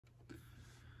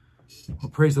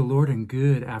Well, praise the Lord and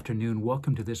good afternoon.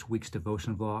 Welcome to this week's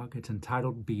devotion vlog. It's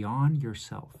entitled Beyond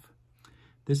Yourself.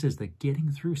 This is the Getting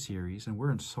Through series, and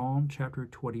we're in Psalm chapter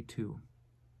 22.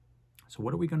 So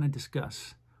what are we going to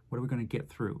discuss? What are we going to get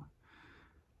through?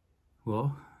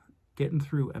 Well, getting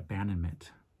through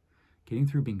abandonment, getting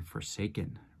through being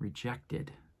forsaken,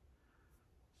 rejected,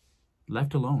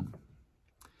 left alone.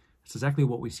 It's exactly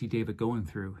what we see David going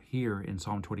through here in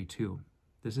Psalm 22.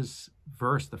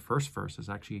 The first verse is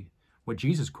actually what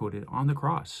Jesus quoted on the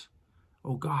cross.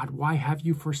 "Oh God, why have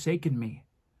you forsaken me?"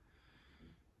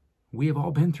 We have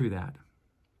all been through that.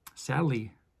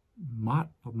 Sadly,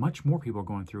 much more people are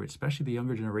going through it, especially the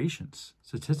younger generations.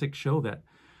 Statistics show that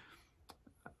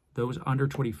those under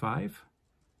 25,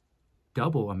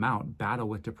 double amount battle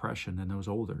with depression than those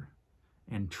older,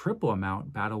 and triple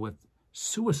amount battle with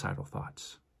suicidal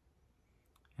thoughts.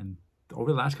 And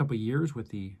over the last couple of years with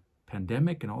the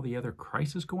pandemic and all the other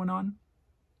crises going on,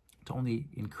 it's only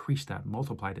increased that,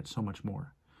 multiplied it so much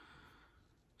more.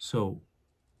 So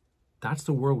that's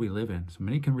the world we live in. So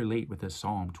many can relate with this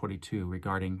Psalm 22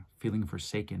 regarding feeling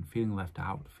forsaken, feeling left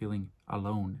out, feeling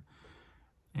alone.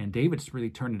 And David's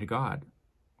really turning to God.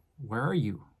 Where are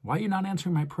you? Why are you not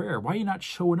answering my prayer? Why are you not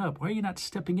showing up? Why are you not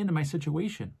stepping into my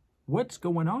situation? What's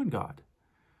going on, God?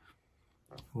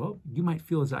 Well, you might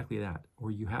feel exactly that, or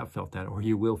you have felt that, or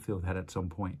you will feel that at some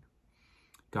point.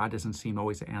 God doesn't seem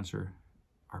always to answer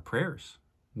our prayers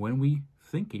when we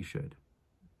think he should.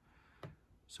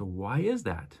 So why is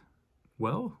that?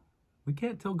 Well, we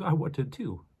can't tell God what to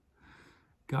do.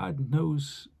 God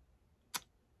knows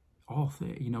all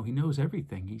things. He knows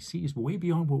everything. He sees way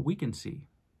beyond what we can see.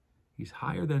 He's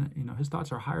higher than, his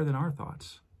thoughts are higher than our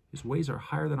thoughts. His ways are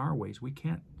higher than our ways. We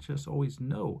can't just always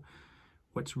know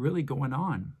what's really going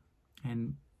on.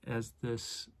 And as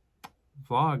this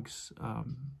vlog's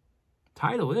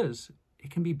title is, it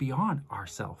can be beyond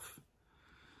ourself.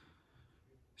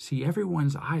 See,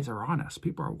 everyone's eyes are on us.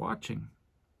 People are watching.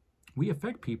 We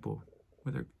affect people,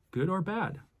 whether good or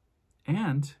bad.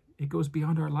 And it goes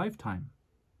beyond our lifetime.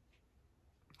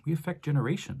 We affect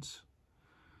generations.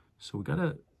 So we got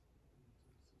to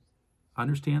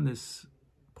understand this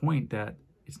point that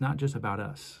it's not just about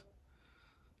us.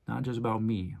 Not just about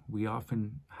me. We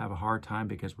often have a hard time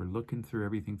because we're looking through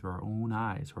everything through our own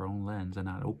eyes, our own lens, and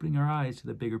not opening our eyes to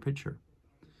the bigger picture.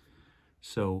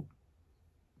 So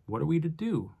what are we to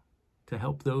do to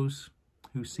help those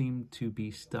who seem to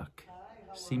be stuck,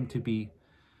 seem to be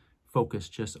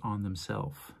focused just on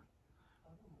themselves?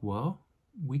 Well,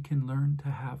 we can learn to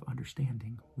have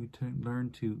understanding. We can learn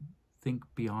to think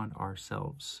beyond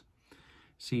ourselves.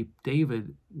 See,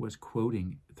 David was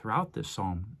quoting throughout this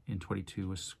Psalm in 22,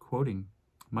 was quoting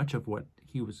much of what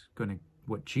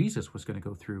Jesus was going to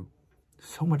go through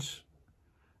so much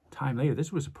time later.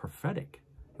 This was prophetic.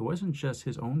 It wasn't just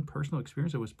his own personal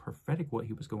experience. It was prophetic what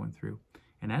he was going through.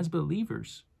 And as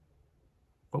believers,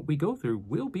 what we go through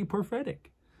will be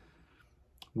prophetic.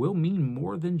 Will mean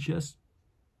more than just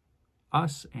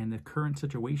us and the current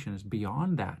situation. Is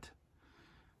beyond that.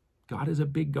 God is a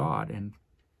big God, and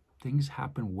things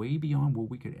happen way beyond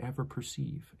what we could ever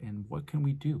perceive. And what can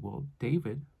we do? Well,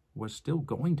 David was still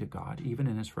going to God, even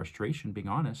in his frustration, being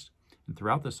honest. And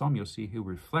throughout the Psalm, you'll see he'll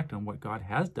reflect on what God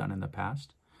has done in the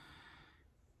past.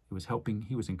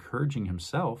 He was encouraging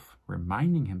himself,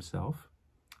 reminding himself.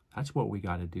 That's what we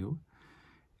got to do.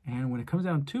 And when it comes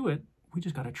down to it, we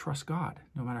just got to trust God,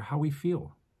 no matter how we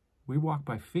feel. We walk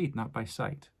by faith, not by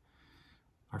sight.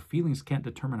 Our feelings can't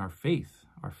determine our faith.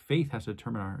 Our faith has to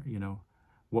determine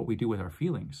what we do with our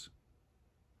feelings.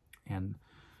 And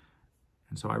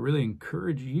so I really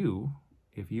encourage you,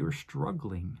 if you're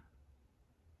struggling,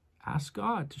 ask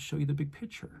God to show you the big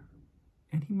picture.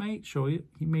 And he might show you,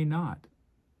 he may not.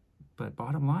 But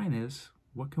bottom line is,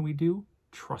 what can we do?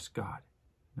 Trust God,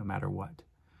 no matter what.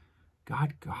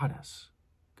 God got us.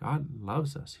 God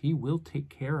loves us. He will take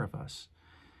care of us.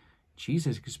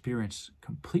 Jesus experienced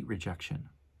complete rejection,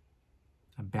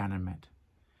 abandonment.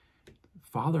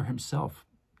 Father himself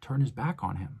turned his back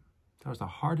on him. That was the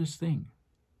hardest thing.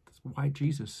 That's why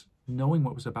Jesus, knowing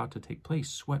what was about to take place,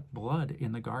 sweat blood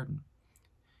in the garden.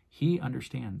 He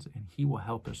understands, and he will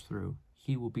help us through.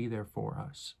 He will be there for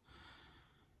us.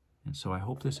 And so I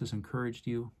hope this has encouraged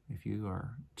you. If you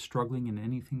are struggling in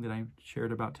anything that I've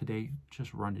shared about today,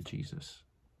 just run to Jesus.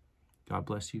 God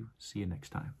bless you. See you next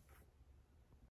time.